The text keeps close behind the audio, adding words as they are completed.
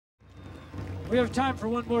We have time for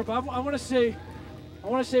one more, but I want to say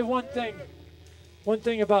one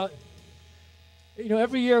thing about,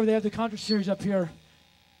 every year they have the concert series up here,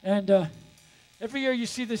 and every year you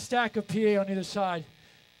see this stack of PA on either side.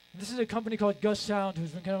 This is a company called Gus Sound,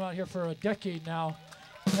 who's been coming out here for a decade now,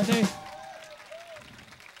 and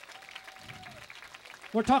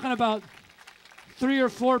we're talking about 3 or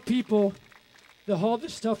 4 people that haul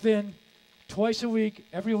this stuff in twice a week,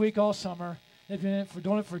 every week all summer. They've been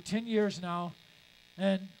doing it for 10 years now,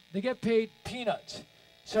 and they get paid peanuts.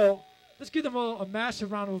 So let's give them all a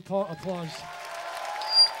massive round of applause.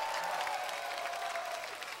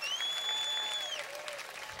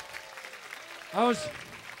 I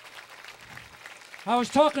was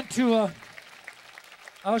talking to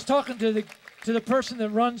the person that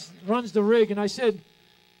runs the rig, and I said,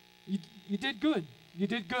 you did good. You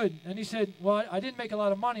did good. And he said, well, I didn't make a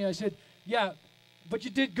lot of money. I said, yeah, but you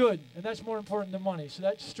did good, and that's more important than money. So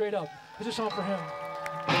that's straight up. Here's a song for him.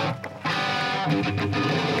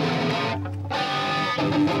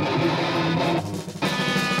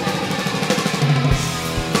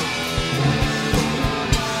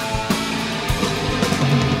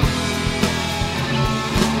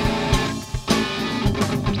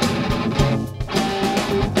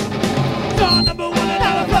 Song number 1, and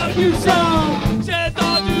I'll fuck you song. Says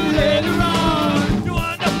I'll do later on. You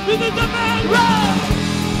wanna know who the man run?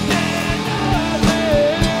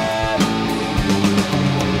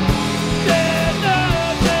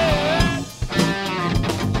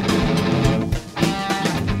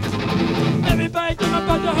 Everybody talking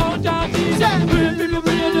about the whole job season. People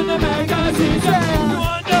read it in the magazine. You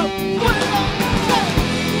wanna know what it all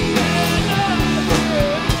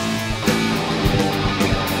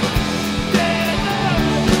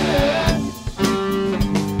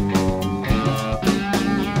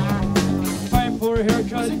fighting for a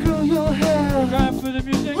haircut. So grow your hair. Crying for the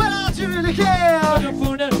music. Well, don't you really care? Looking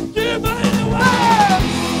for that. Get money in the way.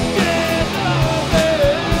 Get away.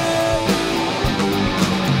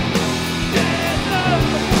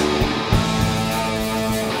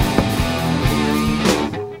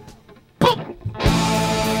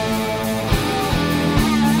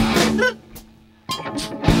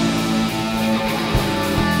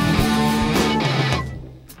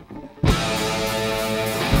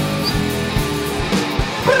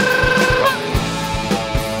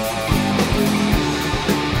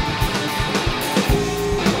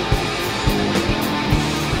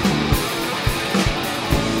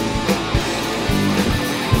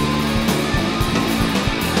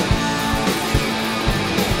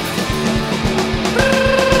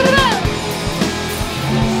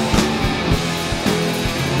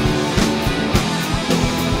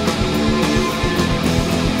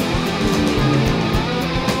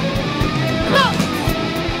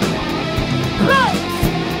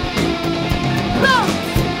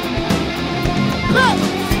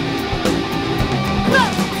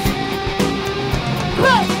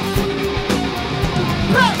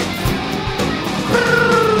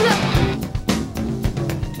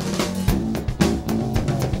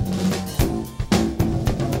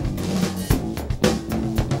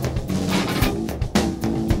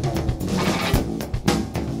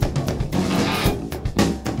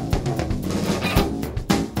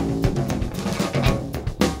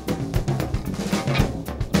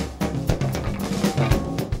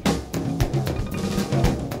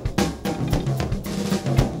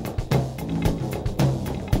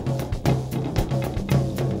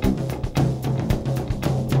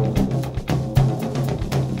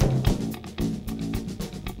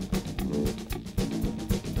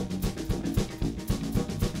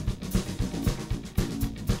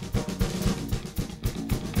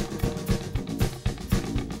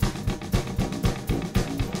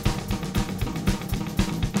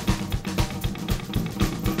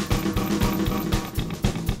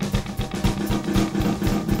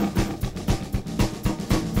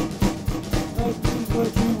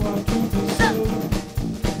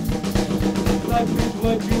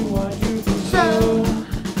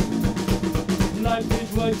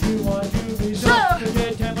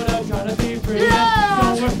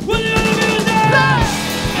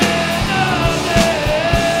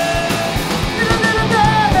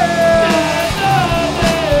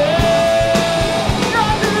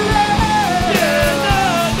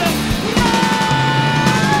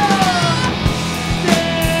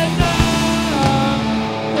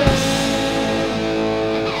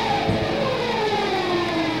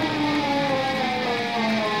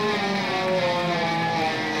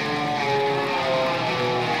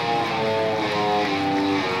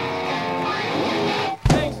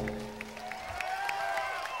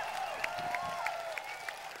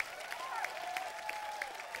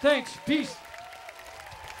 Thanks. Peace.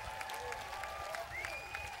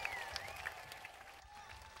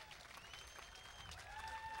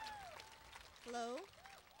 Hello.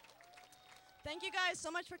 Thank you guys so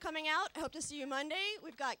much for coming out. I hope to see you Monday.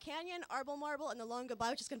 We've got Canyon, Arble Marble, and The Long Goodbye,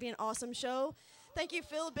 which is going to be an awesome show. Thank you,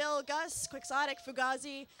 Phil, Bill, Gus, Quixotic,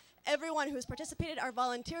 Fugazi, everyone who's participated. Our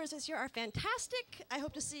volunteers this year are fantastic. I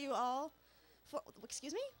hope to see you all.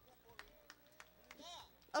 Excuse me?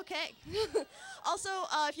 Okay. Also,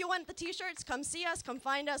 if you want the t-shirts, come see us, come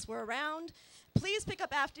find us, we're around. Please pick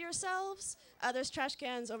up after yourselves. There's trash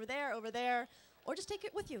cans over there, or just take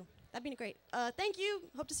it with you. That'd be great. Thank you.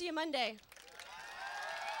 Hope to see you Monday.